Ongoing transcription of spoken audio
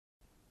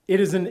It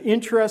is an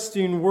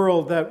interesting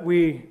world that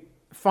we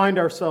find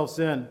ourselves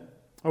in,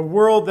 a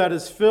world that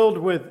is filled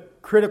with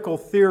critical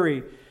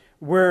theory,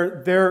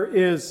 where there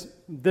is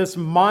this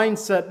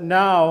mindset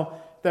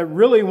now that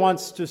really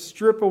wants to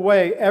strip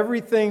away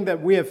everything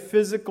that we have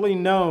physically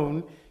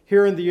known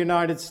here in the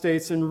United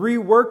States and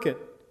rework it.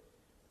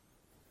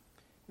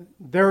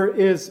 There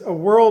is a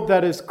world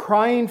that is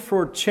crying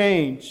for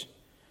change,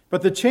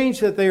 but the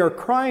change that they are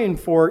crying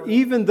for,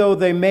 even though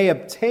they may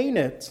obtain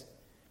it,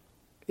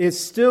 it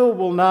still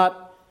will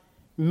not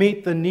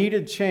meet the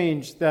needed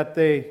change that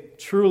they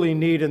truly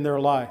need in their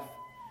life.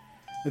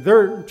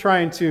 They're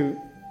trying to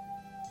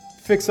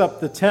fix up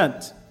the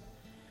tent,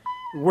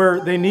 where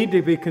they need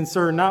to be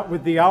concerned not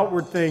with the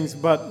outward things,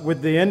 but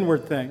with the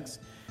inward things.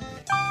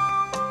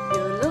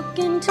 You're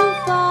looking too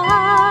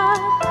far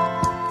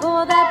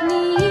for that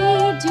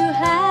need you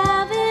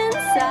have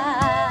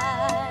inside.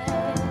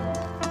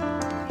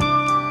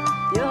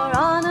 You're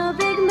on a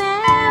big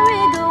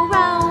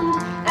merry-go-round,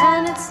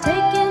 and it's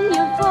taking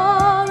you for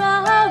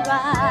a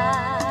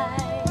ride.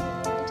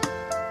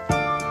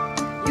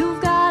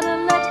 You've got to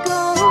let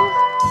go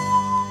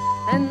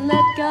and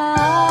let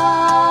God.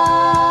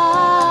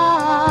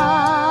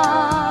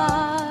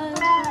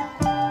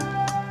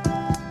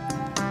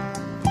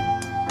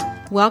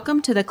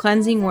 Welcome to the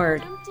Cleansing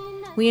Word.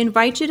 We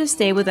invite you to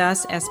stay with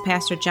us as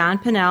Pastor John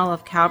Pennell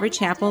of Calvary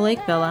Chapel,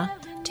 Lake Villa,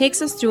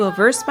 takes us through a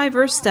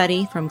verse-by-verse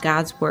study from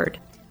God's Word.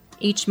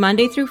 Each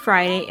Monday through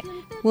Friday,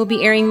 we'll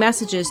be airing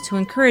messages to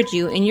encourage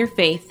you in your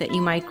faith that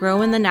you might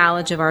grow in the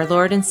knowledge of our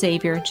Lord and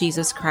Savior,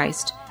 Jesus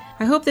Christ.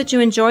 I hope that you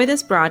enjoy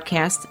this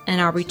broadcast,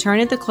 and I'll return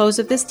at the close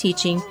of this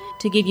teaching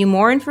to give you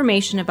more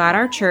information about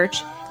our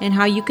church and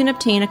how you can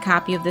obtain a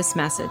copy of this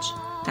message.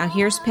 Now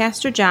here's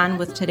Pastor John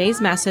with today's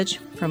message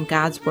from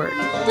God's Word. Do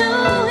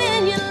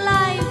in your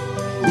life,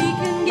 we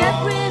can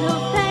get rid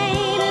of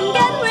pain and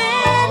get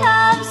rid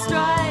of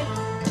strife.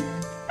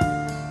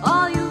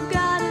 All you've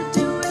got to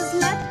do is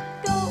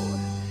let go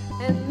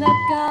and let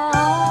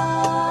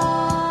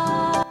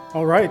God.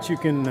 All right, you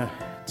can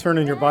turn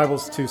in your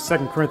Bibles to 2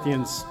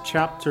 Corinthians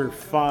chapter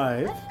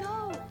 5.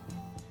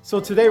 So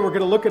today we're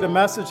going to look at a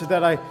message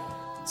that I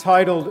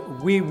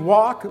titled, We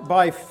Walk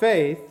by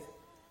Faith.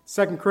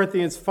 2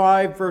 Corinthians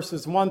 5,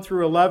 verses 1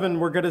 through 11,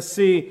 we're going to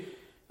see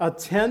a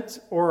tent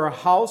or a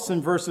house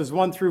in verses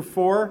 1 through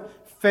 4,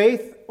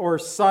 faith or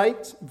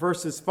sight,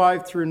 verses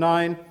 5 through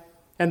 9,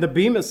 and the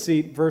bema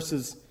seat,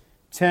 verses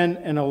 10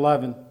 and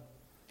 11.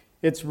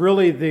 It's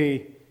really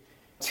the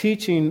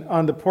teaching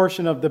on the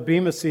portion of the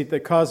bema seat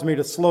that caused me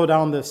to slow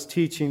down this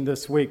teaching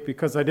this week,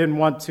 because I didn't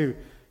want to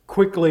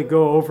quickly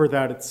go over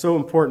that. It's so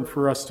important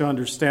for us to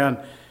understand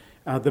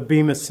the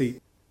bema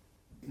seat.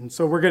 And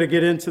so we're going to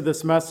get into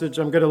this message.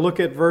 I'm going to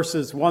look at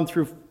verses 1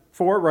 through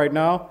 4 right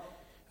now.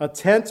 A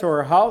tent or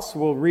a house,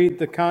 we'll read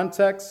the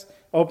context,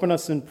 open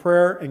us in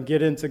prayer, and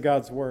get into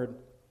God's Word.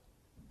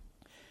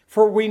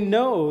 For we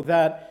know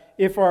that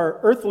if our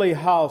earthly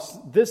house,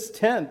 this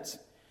tent,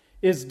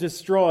 is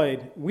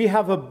destroyed, we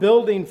have a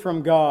building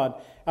from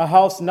God, a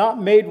house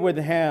not made with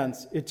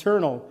hands,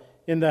 eternal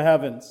in the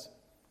heavens.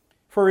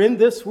 For in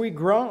this we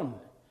groan,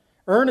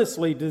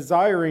 earnestly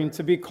desiring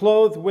to be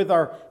clothed with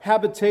our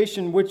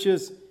habitation which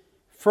is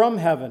from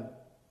heaven,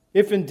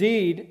 if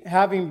indeed,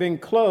 having been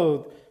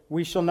clothed,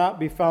 we shall not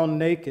be found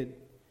naked.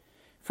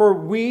 For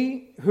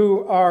we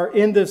who are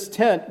in this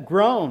tent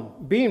groan,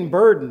 being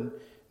burdened,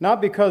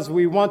 not because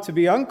we want to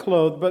be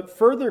unclothed, but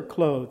further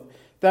clothed,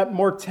 that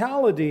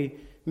mortality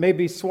may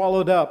be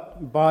swallowed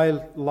up by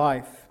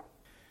life.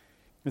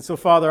 And so,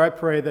 Father, I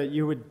pray that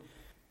you would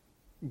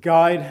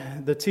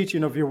guide the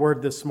teaching of your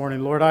word this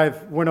morning. Lord,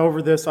 I've went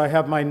over this. I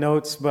have my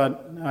notes,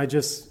 but I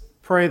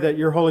just pray that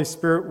your Holy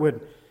Spirit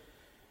would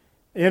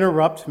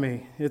interrupt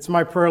me. It's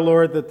my prayer,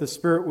 Lord, that the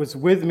Spirit was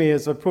with me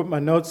as I put my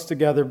notes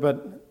together,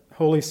 but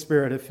Holy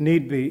Spirit, if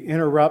need be,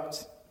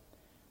 interrupt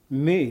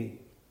me,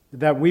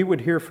 that we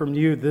would hear from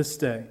you this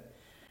day.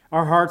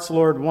 Our hearts,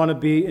 Lord, want to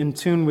be in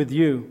tune with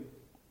you.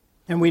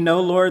 And we know,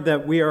 Lord,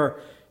 that we are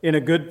in a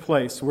good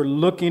place. We're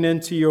looking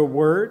into your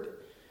word.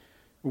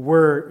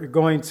 We're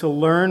going to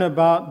learn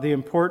about the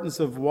importance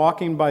of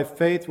walking by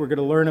faith. We're going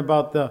to learn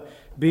about the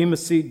bema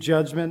seat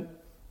judgment.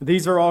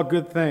 These are all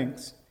good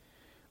things,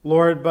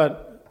 Lord,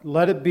 but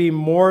let it be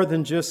more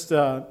than just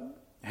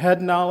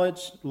head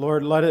knowledge.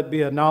 Lord, let it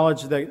be a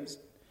knowledge that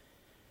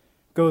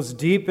goes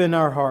deep in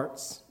our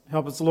hearts.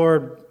 Help us,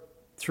 Lord,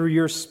 through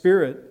your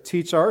Spirit,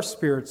 teach our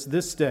spirits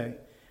this day.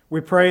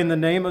 We pray in the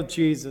name of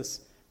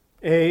Jesus.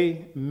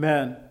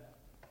 Amen.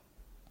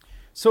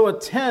 So a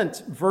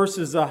tent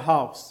versus a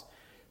house.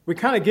 We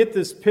kind of get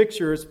this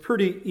picture. It's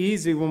pretty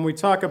easy when we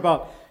talk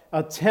about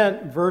a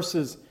tent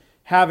versus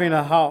having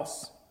a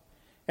house.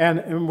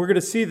 And we're going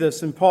to see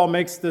this, and Paul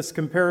makes this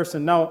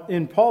comparison. Now,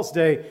 in Paul's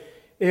day,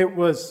 it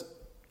was,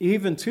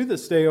 even to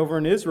this day over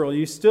in Israel,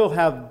 you still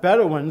have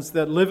Bedouins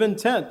that live in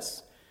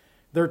tents.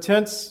 Their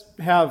tents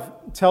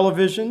have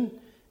television,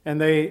 and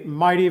they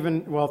might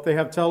even, well, if they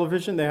have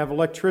television, they have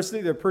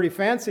electricity. They're pretty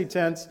fancy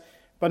tents,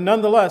 but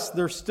nonetheless,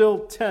 they're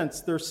still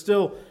tents. They're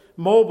still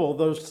mobile.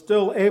 They're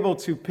still able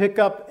to pick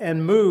up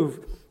and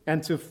move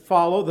and to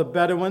follow the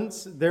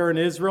Bedouins there in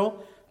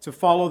Israel, to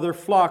follow their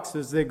flocks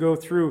as they go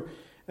through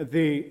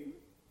the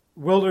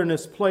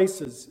wilderness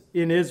places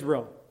in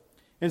Israel.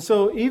 And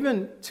so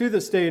even to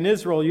this day in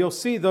Israel, you'll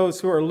see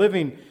those who are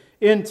living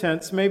in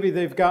tents. Maybe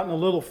they've gotten a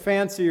little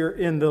fancier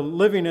in the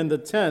living in the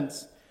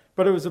tents,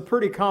 but it was a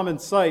pretty common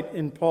sight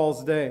in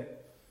Paul's day.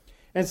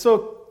 And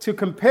so to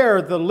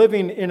compare the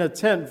living in a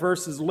tent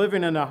versus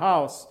living in a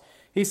house,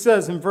 he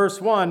says in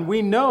verse 1,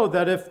 we know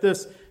that if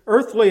this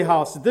earthly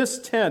house, this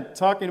tent,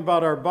 talking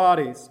about our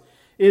bodies,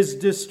 is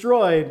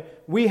destroyed,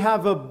 we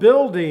have a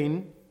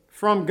building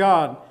from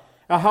God,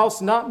 a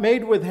house not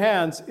made with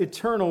hands,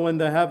 eternal in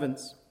the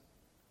heavens.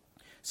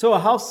 So a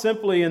house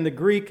simply in the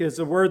Greek is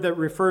a word that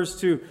refers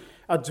to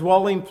a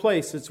dwelling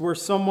place. It's where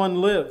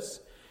someone lives.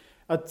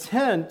 A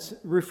tent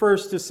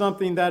refers to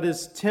something that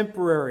is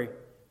temporary.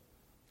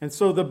 And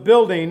so the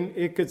building,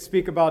 it could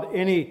speak about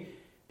any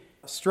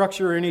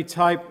structure, any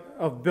type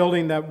of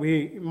building that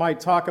we might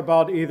talk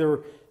about.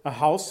 Either a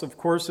house, of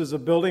course, is a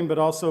building, but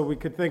also we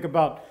could think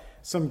about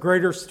some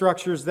greater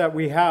structures that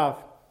we have.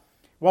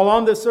 While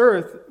on this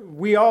earth,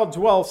 we all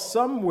dwell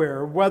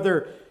somewhere,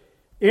 whether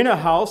in a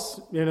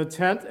house, in a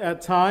tent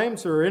at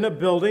times, or in a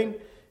building.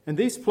 And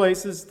these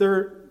places,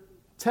 they're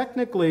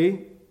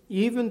technically,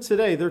 even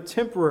today, they're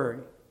temporary.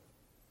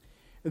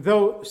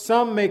 Though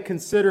some may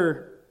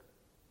consider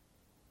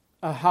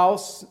a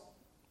house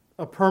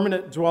a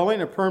permanent dwelling,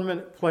 a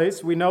permanent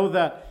place, we know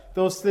that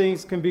those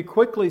things can be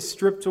quickly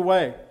stripped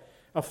away.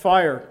 A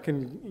fire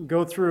can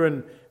go through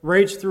and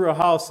rage through a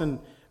house, and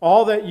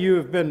all that you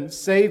have been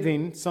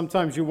saving,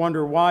 sometimes you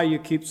wonder why you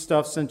keep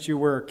stuff since you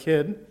were a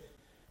kid,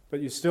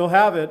 but you still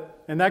have it,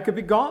 and that could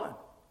be gone.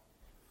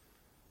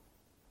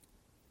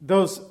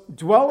 Those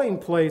dwelling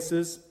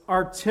places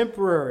are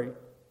temporary.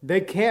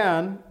 They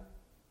can,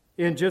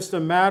 in just a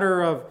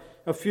matter of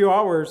a few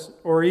hours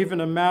or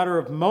even a matter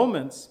of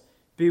moments,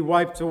 be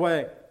wiped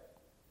away.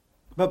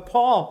 But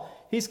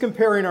Paul, he's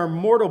comparing our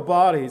mortal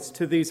bodies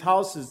to these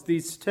houses,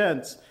 these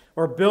tents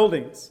or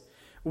buildings,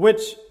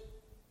 which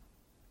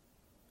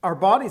our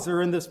bodies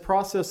are in this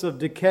process of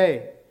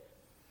decay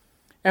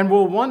and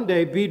will one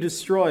day be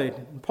destroyed.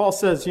 And Paul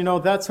says,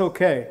 that's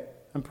okay.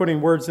 I'm putting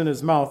words in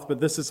his mouth, but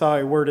this is how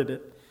I worded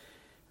it.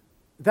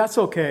 That's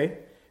okay.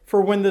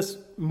 For when this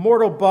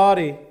mortal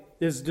body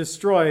is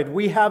destroyed,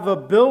 we have a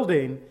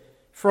building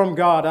from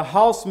God, a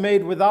house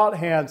made without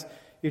hands,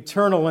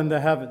 eternal in the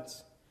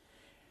heavens.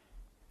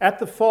 At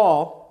the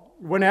fall,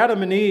 when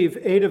Adam and Eve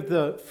ate of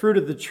the fruit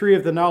of the tree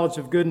of the knowledge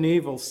of good and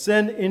evil,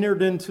 sin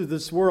entered into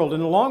this world,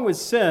 and along with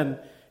sin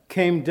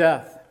came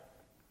death.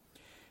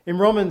 In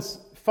Romans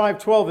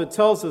 5:12, it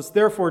tells us,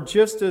 therefore,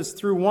 just as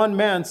through one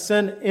man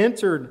sin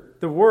entered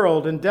the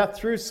world, and death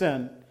through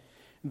sin,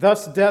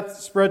 thus death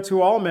spread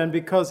to all men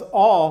because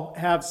all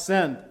have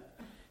sinned.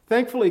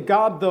 Thankfully,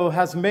 God, though,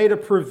 has made a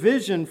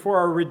provision for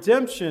our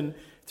redemption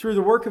through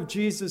the work of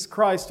Jesus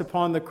Christ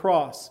upon the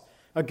cross.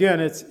 Again,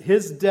 it's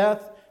his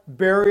death,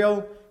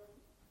 burial,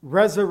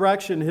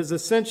 resurrection, his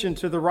ascension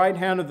to the right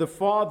hand of the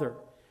Father,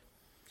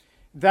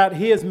 that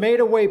he has made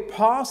a way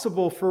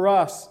possible for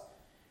us,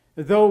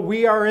 though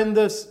we are in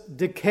this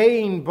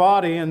decaying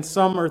body, and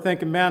some are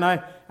thinking, man,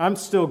 I'm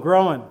still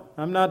growing.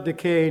 I'm not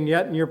decaying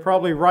yet, and you're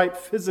probably right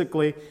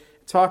physically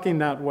talking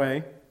that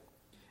way.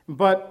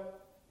 But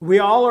we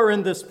all are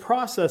in this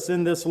process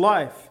in this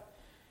life,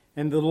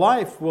 and the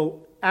life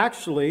will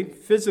actually,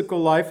 physical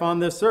life on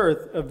this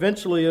earth,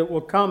 eventually it will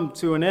come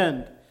to an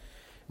end.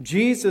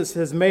 Jesus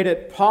has made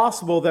it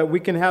possible that we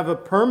can have a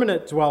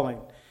permanent dwelling.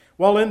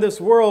 While in this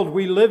world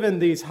we live in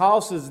these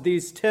houses,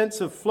 these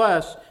tents of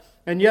flesh,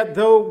 and yet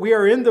though we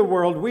are in the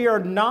world, we are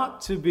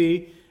not to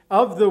be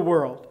of the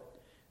world.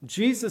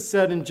 Jesus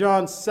said in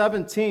John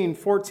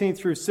 17:14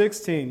 through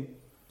 16,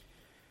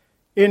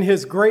 in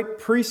his great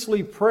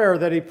priestly prayer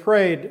that he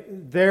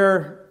prayed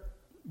there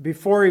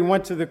before he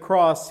went to the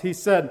cross, he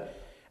said,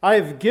 I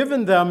have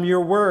given them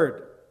your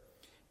word,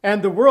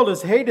 and the world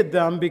has hated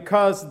them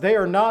because they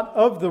are not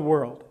of the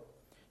world,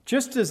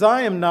 just as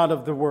I am not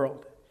of the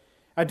world.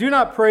 I do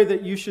not pray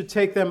that you should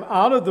take them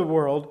out of the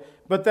world,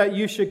 but that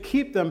you should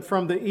keep them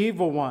from the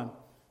evil one.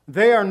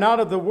 They are not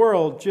of the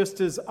world, just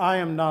as I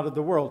am not of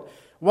the world.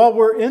 While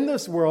we're in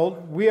this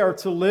world, we are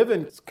to live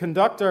and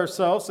conduct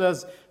ourselves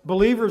as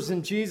believers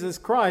in Jesus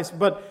Christ,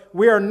 but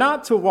we are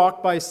not to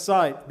walk by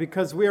sight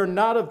because we are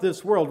not of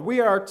this world. We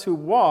are to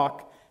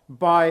walk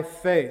by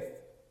faith.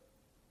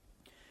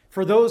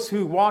 For those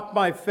who walk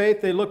by faith,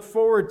 they look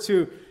forward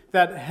to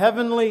that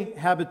heavenly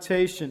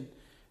habitation,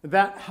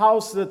 that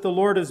house that the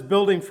Lord is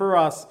building for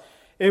us.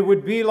 It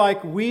would be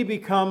like we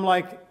become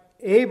like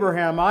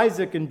Abraham,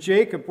 Isaac, and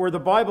Jacob, where the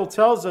Bible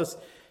tells us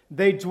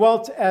they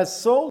dwelt as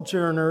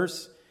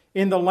sojourners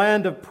in the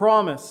land of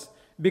promise,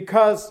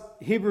 because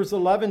Hebrews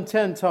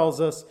 11:10 tells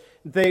us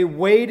they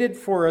waited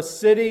for a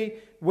city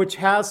which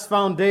has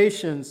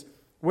foundations,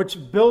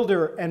 which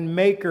builder and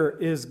maker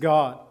is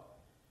God.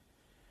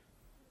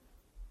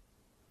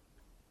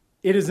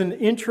 It is an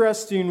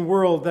interesting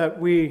world that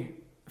we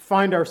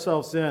find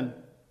ourselves in,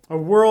 a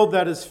world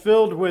that is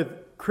filled with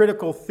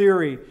critical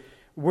theory,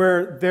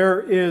 where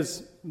there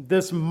is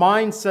this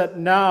mindset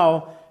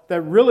now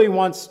that really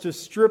wants to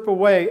strip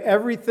away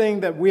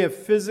everything that we have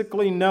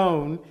physically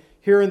known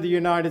here in the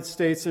United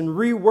States and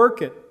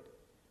rework it.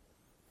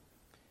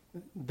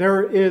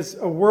 There is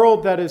a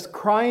world that is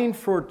crying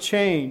for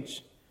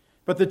change,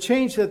 but the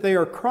change that they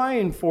are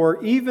crying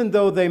for, even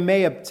though they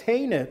may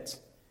obtain it,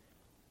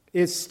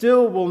 it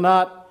still will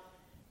not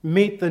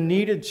meet the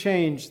needed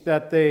change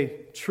that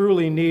they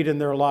truly need in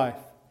their life.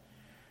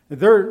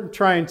 They're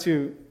trying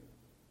to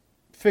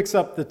fix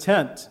up the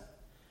tent.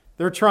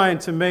 They're trying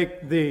to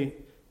make the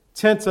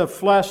tent of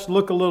flesh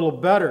look a little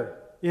better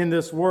in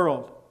this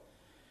world,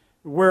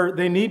 where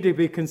they need to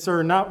be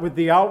concerned not with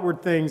the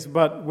outward things,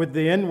 but with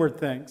the inward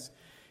things.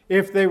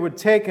 If they would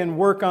take and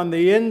work on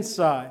the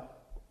inside,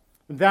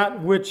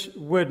 that which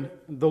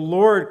the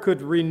Lord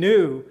could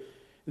renew,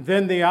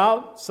 then the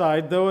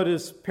outside, though it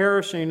is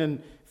perishing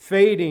and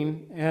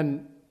fading,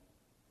 and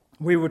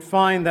we would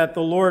find that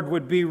the Lord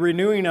would be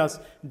renewing us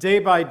day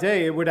by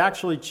day. It would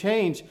actually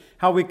change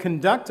how we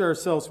conduct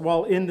ourselves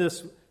while in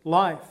this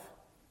life.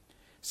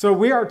 So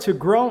we are to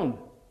groan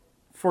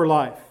for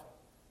life,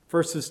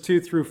 verses 2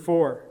 through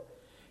 4.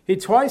 He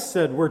twice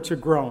said we're to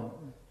groan.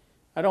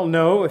 I don't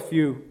know if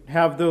you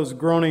have those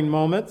groaning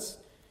moments,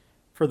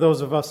 for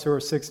those of us who are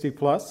 60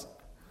 plus.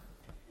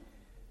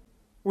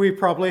 We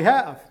probably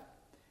have.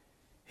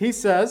 He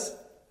says,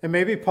 and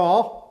maybe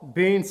Paul,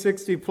 being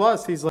 60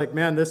 plus, he's like,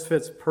 man, this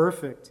fits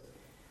perfect.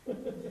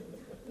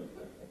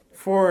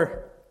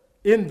 For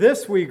in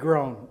this we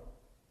groan,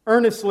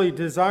 earnestly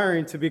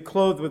desiring to be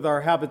clothed with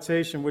our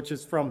habitation, which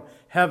is from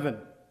heaven.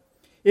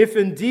 If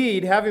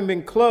indeed, having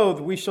been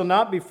clothed, we shall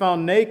not be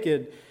found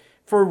naked,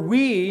 for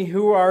we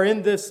who are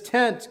in this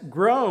tent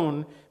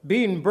groan,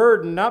 being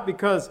burdened, not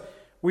because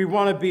we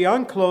want to be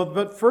unclothed,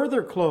 but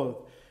further clothed,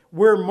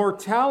 where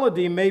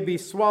mortality may be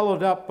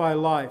swallowed up by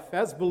life.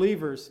 As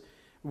believers,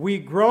 we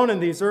groan in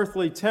these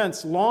earthly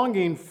tents,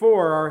 longing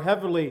for our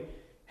heavenly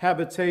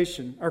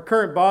habitation. Our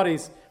current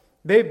bodies,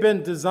 they've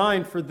been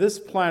designed for this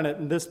planet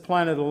and this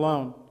planet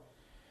alone.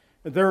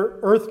 They're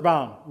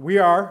earthbound. We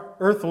are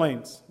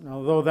earthlings,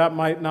 although that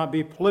might not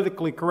be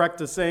politically correct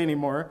to say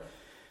anymore.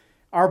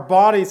 Our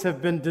bodies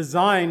have been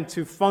designed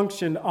to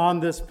function on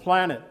this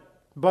planet.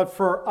 But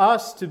for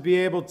us to be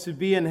able to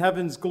be in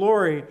heaven's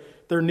glory,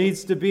 there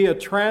needs to be a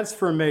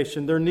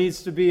transformation. There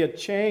needs to be a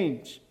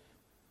change.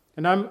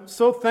 And I'm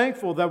so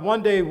thankful that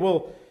one day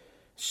we'll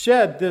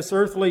shed this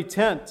earthly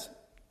tent.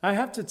 I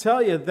have to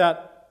tell you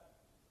that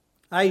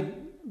I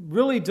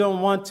really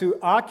don't want to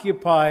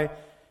occupy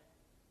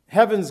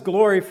heaven's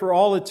glory for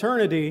all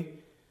eternity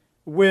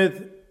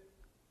with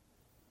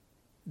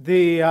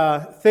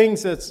the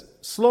things that's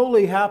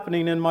slowly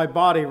happening in my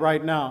body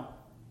right now.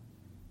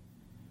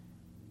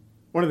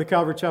 One of the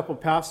Calvary Chapel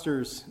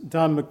pastors,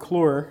 Don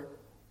McClure,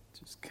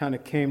 just kind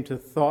of came to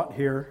thought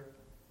here.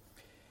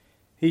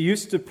 He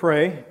used to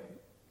pray,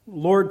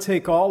 Lord,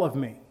 take all of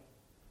me.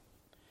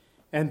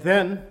 And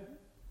then,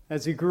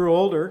 as he grew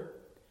older,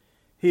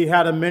 he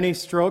had a mini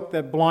stroke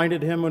that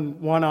blinded him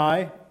in one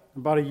eye.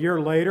 About a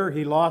year later,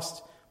 he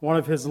lost one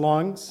of his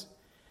lungs.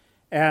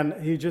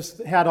 And he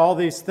just had all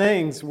these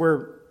things where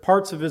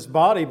parts of his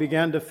body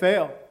began to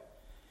fail.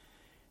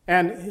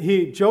 And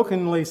he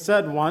jokingly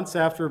said once,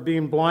 after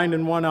being blind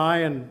in one eye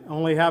and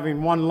only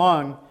having one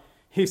lung,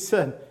 he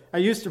said, I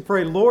used to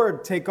pray,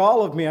 Lord, take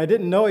all of me. I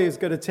didn't know he was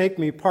going to take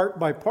me part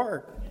by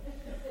part.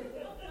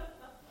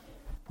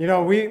 You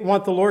know, we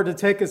want the Lord to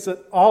take us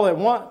all at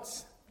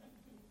once.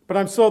 But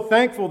I'm so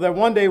thankful that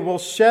one day we'll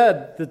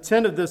shed the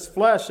tent of this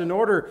flesh in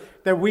order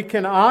that we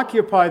can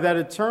occupy that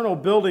eternal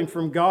building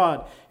from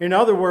God. In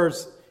other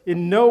words,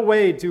 in no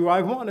way do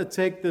I want to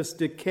take this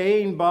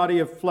decaying body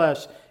of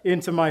flesh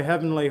into my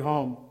heavenly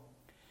home.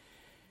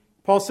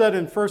 Paul said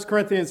in 1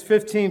 Corinthians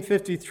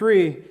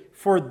 15:53,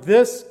 for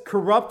this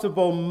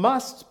corruptible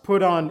must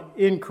put on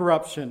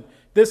incorruption.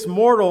 This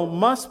mortal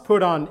must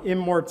put on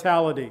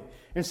immortality.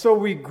 And so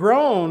we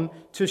groan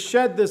to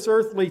shed this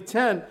earthly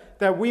tent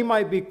that we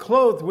might be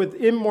clothed with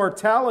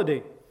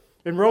immortality.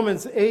 In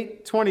Romans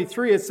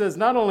 8:23, it says,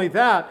 not only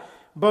that,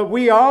 but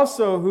we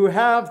also who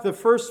have the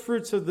first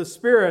fruits of the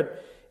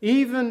Spirit,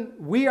 even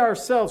we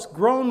ourselves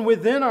groan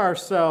within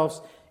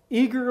ourselves,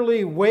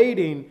 eagerly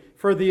waiting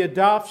for the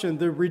adoption,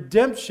 the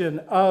redemption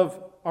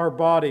of our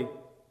body.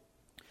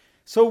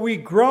 So we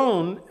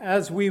groan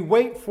as we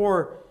wait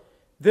for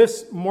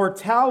this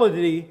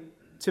mortality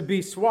to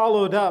be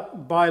swallowed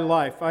up by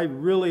life. I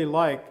really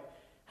like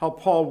how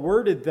Paul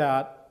worded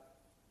that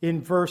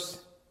in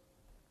verse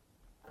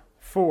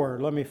 4.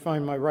 Let me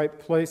find my right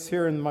place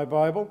here in my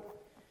Bible.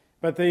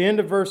 But at the end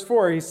of verse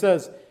 4, he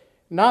says,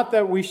 not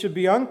that we should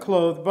be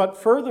unclothed, but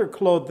further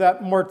clothed,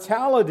 that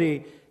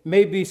mortality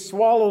may be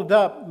swallowed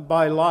up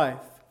by life.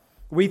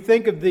 We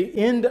think of the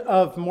end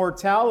of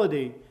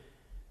mortality,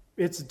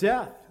 it's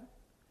death.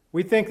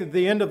 We think of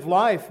the end of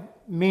life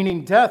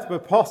meaning death,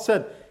 but Paul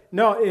said,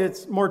 no,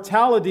 it's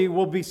mortality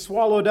will be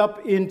swallowed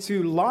up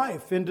into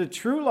life, into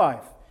true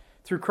life,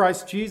 through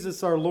Christ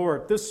Jesus our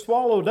Lord. This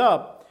swallowed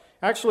up,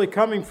 actually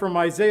coming from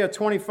Isaiah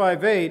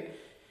 25:8,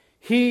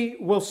 he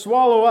will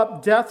swallow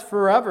up death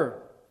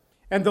forever.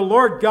 And the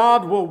Lord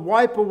God will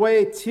wipe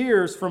away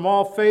tears from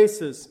all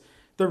faces.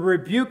 The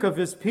rebuke of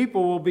his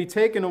people will be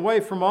taken away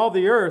from all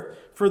the earth,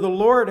 for the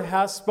Lord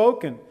has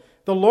spoken.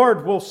 The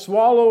Lord will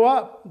swallow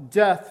up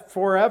death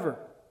forever.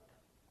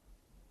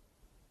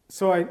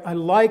 So I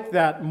like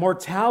that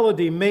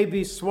mortality may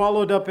be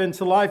swallowed up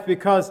into life,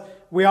 because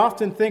we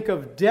often think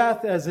of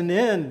death as an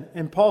end.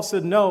 And Paul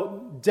said,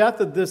 no, death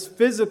of this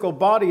physical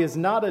body is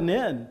not an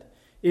end.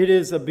 It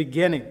is a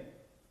beginning.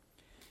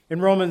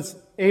 In Romans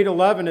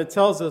 8:11, it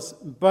tells us,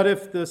 but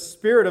if the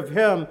spirit of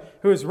him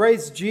who has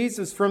raised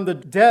Jesus from the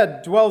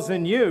dead dwells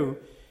in you,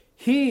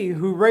 he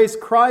who raised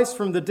Christ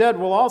from the dead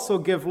will also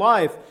give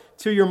life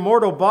to your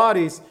mortal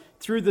bodies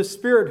through the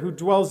Spirit who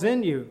dwells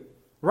in you.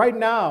 Right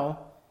now,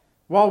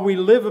 while we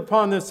live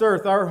upon this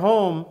earth, our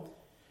home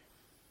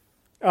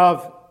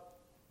of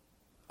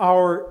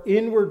our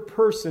inward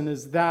person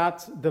is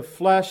that the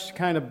flesh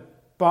kind of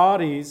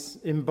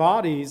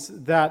embodies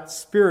that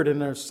spirit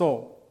in our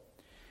soul.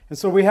 And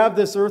so we have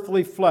this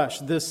earthly flesh,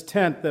 this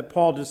tent that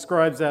Paul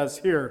describes as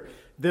here,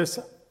 this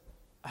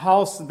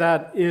house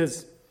that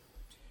is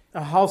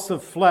a house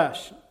of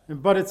flesh.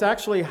 But it's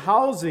actually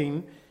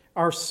housing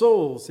our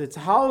souls. It's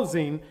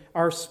housing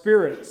our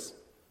spirits.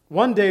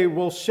 One day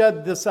we'll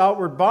shed this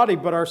outward body,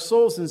 but our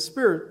souls and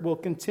spirit will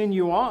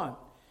continue on.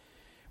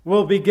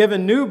 We'll be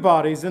given new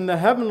bodies in the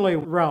heavenly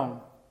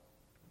realm.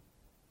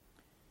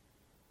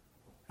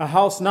 A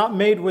house not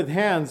made with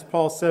hands,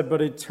 Paul said,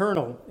 but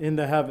eternal in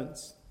the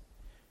heavens.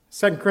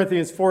 2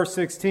 Corinthians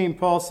 4:16,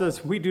 Paul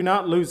says, we do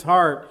not lose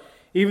heart.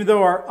 Even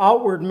though our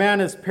outward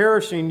man is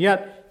perishing,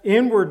 yet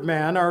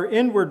our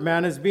inward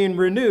man is being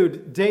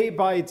renewed day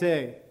by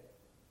day.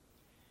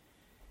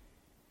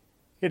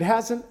 It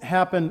hasn't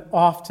happened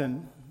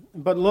often,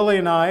 but Lily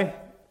and I,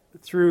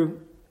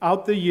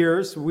 throughout the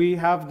years, we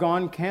have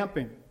gone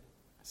camping.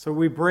 So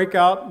we break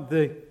out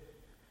the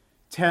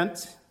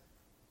tent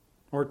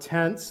or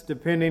tents,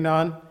 depending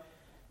on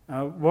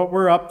what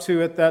we're up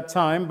to at that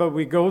time, but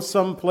we go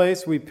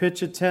someplace, we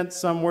pitch a tent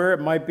somewhere.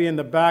 It might be in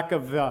the back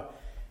of the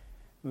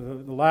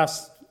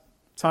last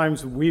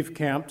times we've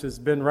camped has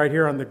been right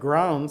here on the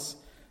grounds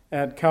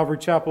at Calvary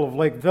Chapel of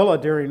Lake Villa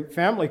during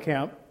family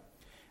camp.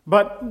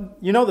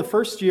 But, the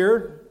first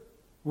year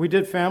we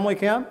did family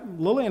camp,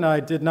 Lily and I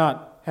did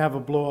not have a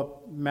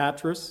blow-up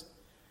mattress.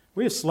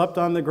 We just slept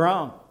on the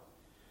ground.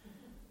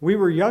 We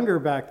were younger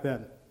back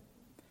then.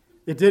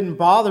 It didn't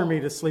bother me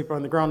to sleep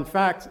on the ground. In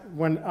fact,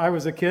 when I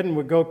was a kid and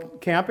would go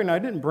camping, I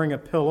didn't bring a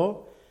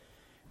pillow.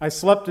 I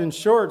slept in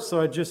shorts,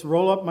 so I'd just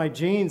roll up my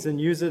jeans and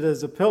use it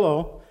as a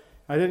pillow.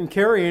 I didn't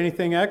carry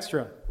anything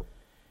extra.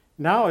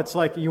 Now it's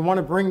like you want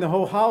to bring the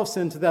whole house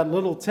into that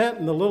little tent,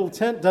 and the little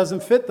tent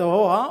doesn't fit the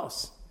whole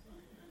house.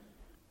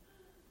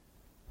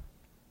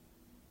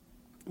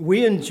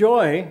 We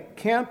enjoy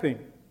camping.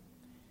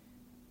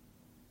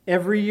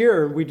 Every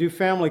year we do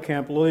family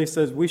camp. Lily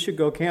says we should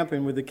go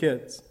camping with the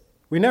kids.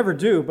 We never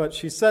do, but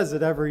she says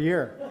it every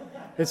year.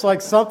 It's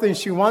like something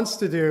she wants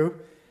to do,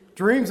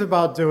 dreams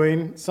about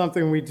doing,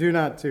 something we do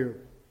not do.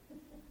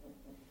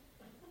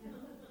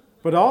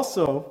 But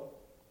also,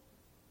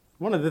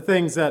 one of the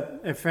things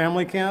that at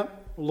family camp,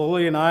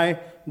 Lily and I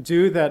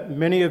do that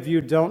many of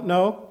you don't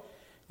know,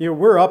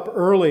 we're up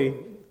early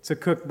to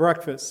cook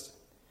breakfast.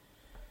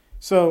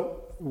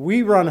 So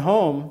we run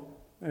home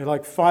at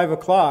like 5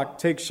 o'clock,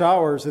 take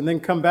showers, and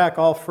then come back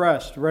all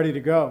fresh, ready to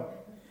go.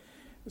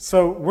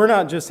 So we're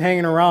not just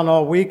hanging around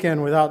all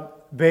weekend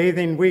without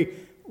bathing.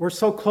 We're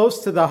so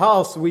close to the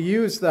house, we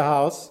use the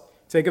house,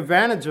 take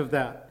advantage of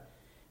that.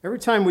 Every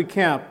time we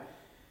camp,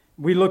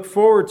 we look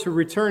forward to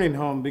returning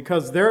home,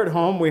 because there at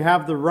home we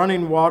have the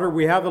running water,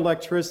 we have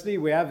electricity,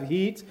 we have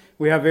heat,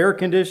 we have air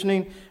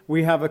conditioning,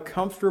 we have a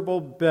comfortable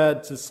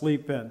bed to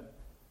sleep in.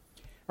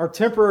 Our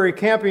temporary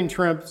camping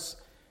trips,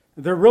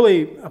 they're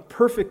really a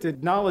perfect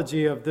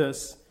analogy of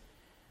this.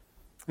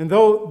 And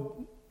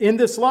though in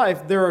this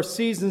life there are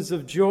seasons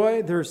of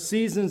joy, there are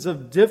seasons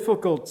of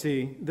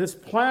difficulty, this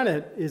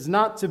planet is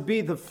not to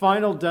be the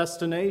final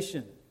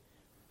destination.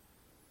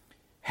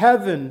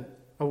 Heaven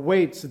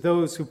awaits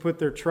those who put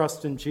their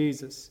trust in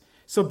Jesus.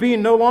 So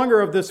being no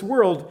longer of this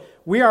world,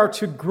 we are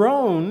to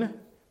groan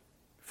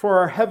for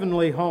our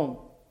heavenly home.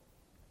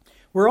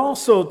 We're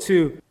also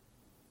to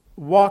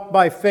walk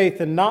by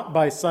faith and not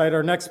by sight.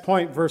 Our next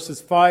point,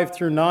 verses 5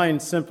 through 9,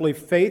 simply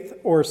faith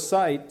or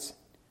sight.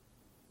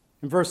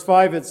 In verse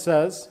 5 it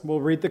says,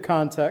 we'll read the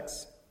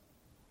context.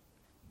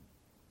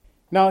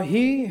 Now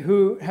he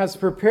who has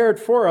prepared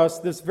for us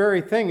this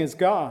very thing is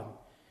God,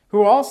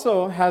 who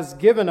also has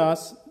given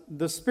us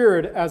the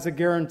Spirit as a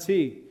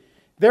guarantee.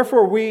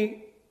 Therefore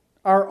we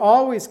are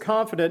always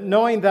confident,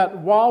 knowing that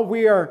while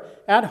we are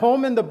at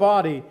home in the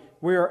body,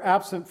 we are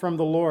absent from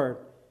the Lord.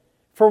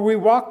 For we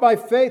walk by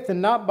faith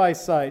and not by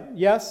sight.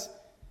 Yes,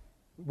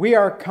 we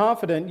are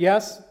confident,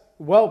 yes,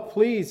 well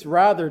pleased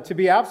rather. To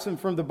be absent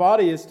from the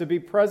body is to be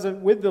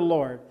present with the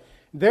Lord.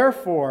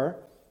 Therefore,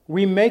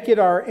 we make it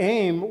our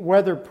aim,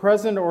 whether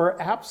present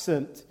or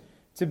absent,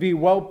 to be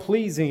well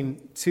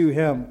pleasing to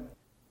Him.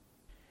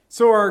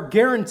 So our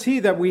guarantee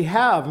that we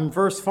have in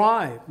verse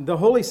 5, the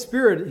Holy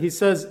Spirit, he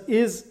says,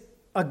 is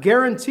a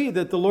guarantee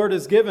that the Lord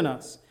has given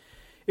us.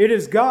 It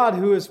is God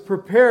who has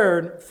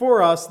prepared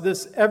for us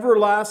this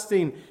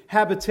everlasting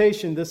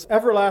habitation, this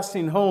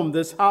everlasting home,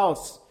 this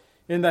house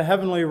in the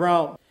heavenly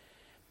realm.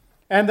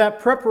 And that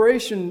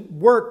preparation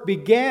work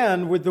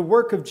began with the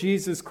work of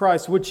Jesus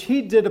Christ, which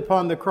he did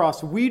upon the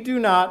cross. We do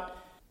not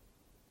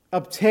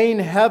obtain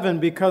heaven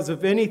because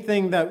of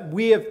anything that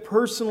we have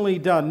personally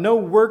done, no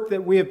work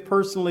that we have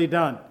personally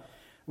done.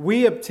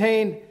 We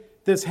obtain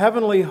this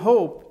heavenly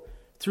hope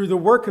through the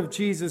work of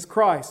Jesus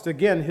Christ.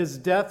 Again, his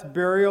death,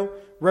 burial,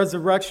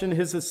 resurrection,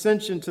 his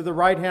ascension to the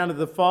right hand of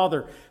the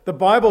Father. The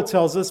Bible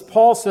tells us,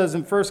 Paul says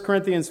in 1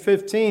 Corinthians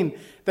 15,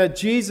 that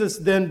Jesus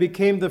then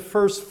became the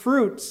first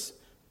fruits,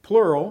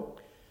 plural,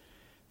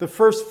 the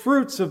first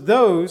fruits of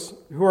those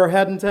who are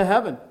heading to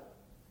heaven.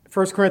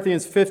 1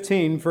 Corinthians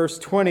 15, verse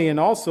 20, and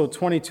also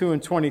 22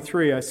 and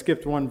 23. I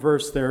skipped one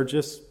verse there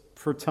just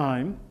for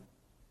time.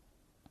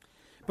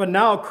 But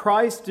now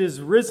Christ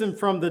is risen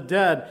from the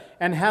dead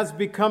and has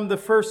become the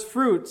first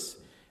fruits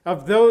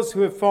of those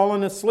who have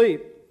fallen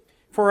asleep.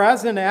 For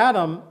as in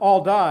Adam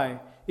all die,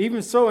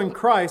 even so in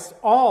Christ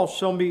all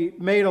shall be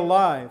made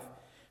alive.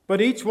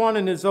 But each one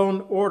in his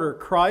own order.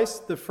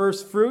 Christ, the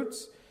first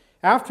fruits.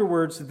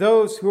 Afterwards,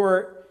 those who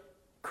are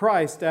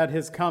Christ at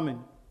his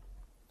coming.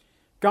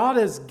 God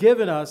has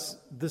given us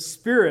the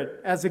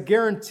Spirit as a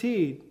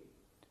guarantee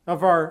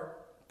of our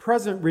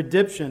present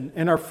redemption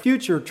and our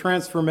future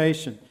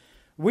transformation.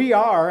 We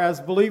are, as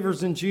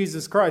believers in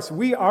Jesus Christ,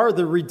 we are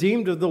the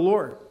redeemed of the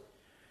Lord.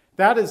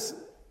 That is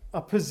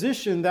a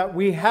position that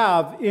we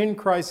have in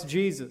Christ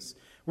Jesus.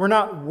 We're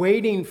not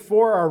waiting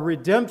for our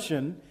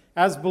redemption.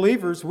 As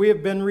believers, we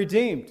have been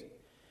redeemed.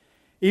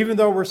 Even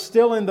though we're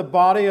still in the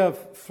body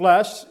of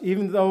flesh,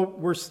 even though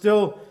we're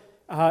still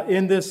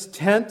in this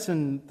tent,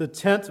 and the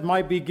tent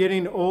might be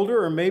getting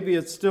older, or maybe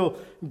it's still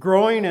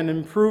growing and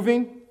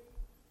improving,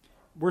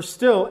 we're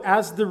still,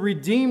 as the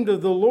redeemed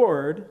of the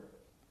Lord,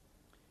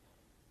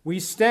 we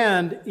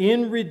stand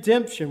in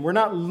redemption. We're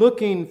not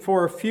looking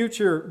for a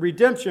future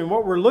redemption.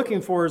 What we're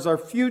looking for is our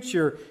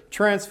future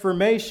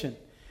transformation.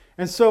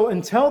 And so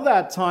until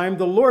that time,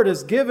 the Lord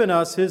has given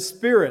us his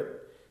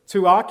Spirit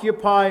to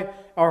occupy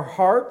our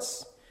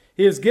hearts.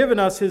 He has given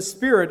us his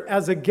Spirit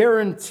as a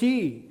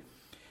guarantee.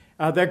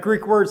 That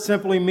Greek word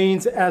simply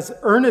means as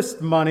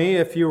earnest money.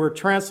 If you were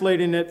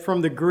translating it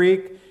from the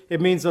Greek, it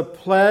means a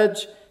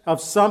pledge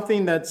of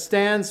something that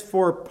stands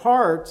for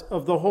part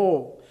of the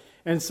whole.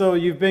 And so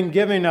you've been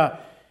given a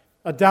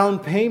down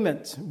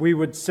payment, we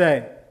would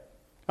say,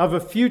 of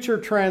a future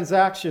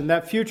transaction.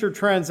 That future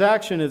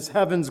transaction is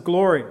heaven's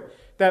glory.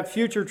 That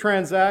future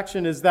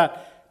transaction is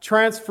that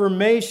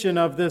transformation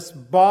of this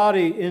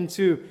body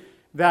into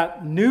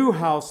that new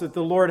house that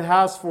the Lord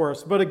has for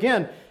us. But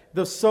again,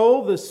 the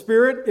soul, the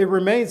spirit, it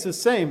remains the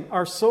same.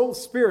 Our soul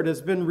spirit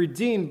has been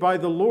redeemed by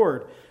the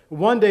Lord.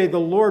 One day the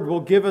Lord will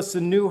give us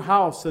a new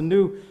house, a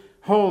new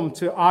home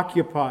to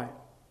occupy.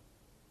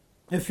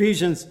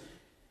 Ephesians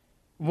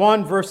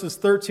 1 verses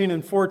 13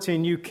 and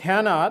 14,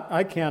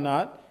 I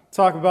cannot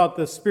talk about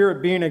the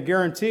Spirit being a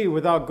guarantee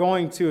without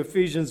going to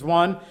Ephesians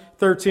 1,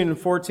 13 and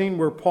 14,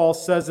 where Paul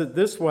says it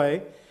this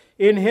way: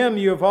 in him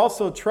you have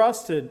also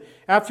trusted,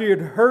 after you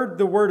had heard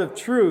the word of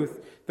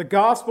truth, the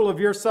gospel of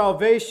your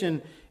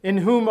salvation, in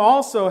whom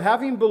also,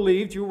 having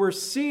believed, you were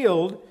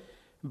sealed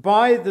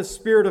by the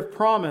Spirit of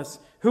promise,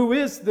 who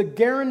is the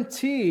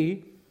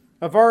guarantee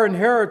of our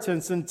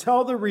inheritance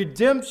until the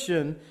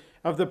redemption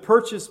of the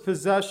purchased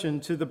possession,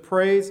 to the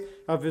praise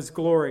of his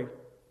glory.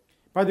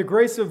 By the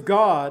grace of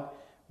God,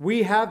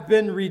 we have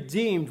been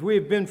redeemed. We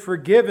have been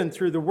forgiven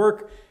through the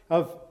work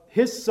of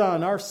his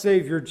Son, our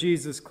Savior,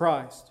 Jesus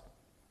Christ.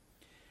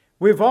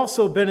 We've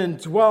also been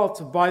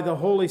indwelt by the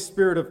Holy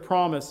Spirit of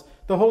promise.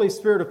 The Holy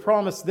Spirit of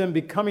promise then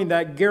becoming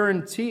that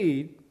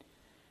guarantee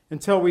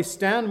until we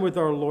stand with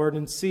our Lord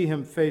and see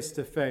him face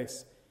to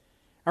face.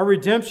 Our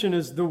redemption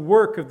is the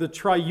work of the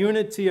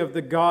triunity of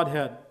the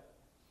Godhead.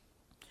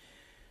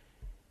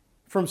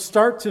 From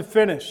start to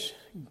finish,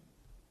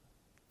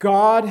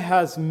 God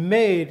has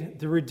made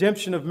the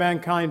redemption of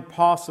mankind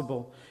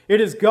possible. It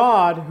is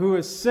God who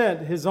has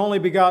sent his only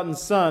begotten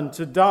Son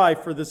to die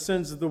for the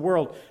sins of the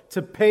world,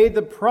 to pay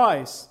the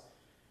price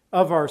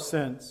of our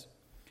sins.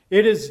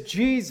 It is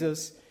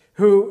Jesus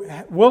who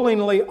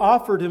willingly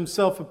offered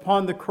himself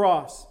upon the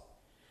cross,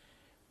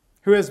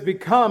 who has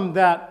become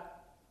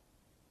that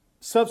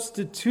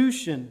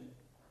substitution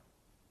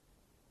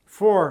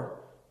for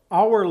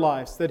our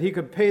lives, that he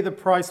could pay the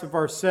price of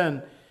our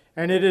sin.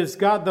 And it is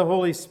God the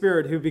Holy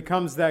Spirit who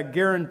becomes that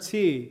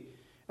guarantee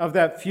of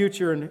that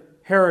future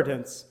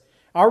inheritance.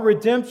 Our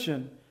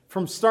redemption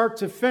from start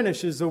to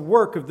finish is a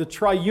work of the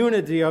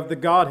triunity of the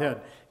Godhead.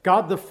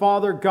 God the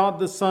Father, God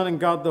the Son, and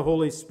God the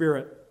Holy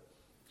Spirit.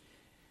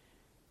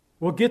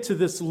 We'll get to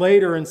this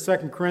later in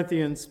 2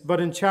 Corinthians, but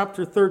in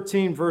chapter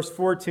 13, verse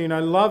 14, I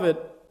love it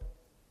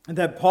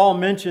that Paul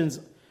mentions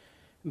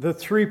the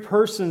three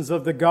persons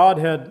of the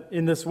Godhead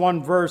in this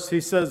one verse. He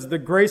says, the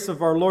grace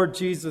of our Lord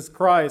Jesus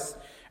Christ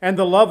and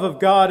the love of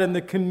God and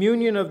the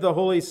communion of the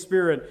Holy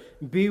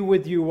Spirit be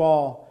with you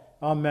all.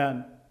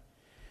 Amen.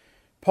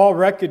 Paul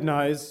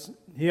recognized,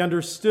 he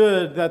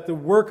understood that the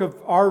work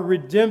of our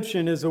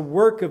redemption is a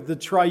work of the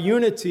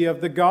triunity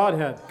of the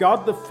Godhead,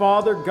 God the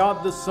Father,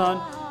 God the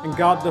Son, and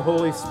God the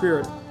Holy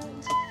Spirit.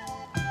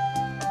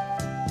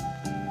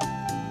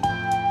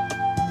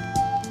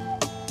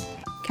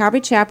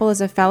 Calvary Chapel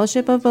is a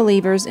fellowship of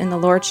believers in the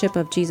Lordship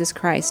of Jesus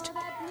Christ.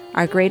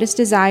 Our greatest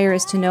desire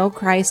is to know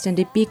Christ and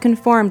to be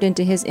conformed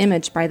into His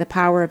image by the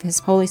power of His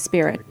Holy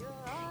Spirit.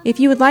 If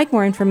you would like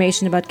more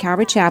information about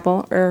Calvary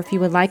Chapel, or if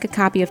you would like a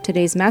copy of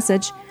today's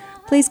message,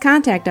 please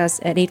contact us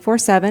at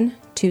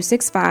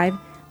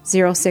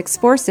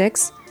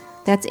 847-265-0646.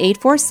 That's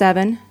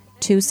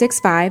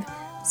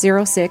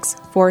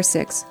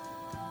 847-265-0646.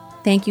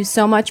 Thank you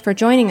so much for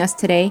joining us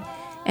today,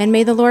 and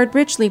may the Lord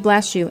richly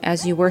bless you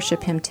as you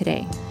worship Him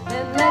today.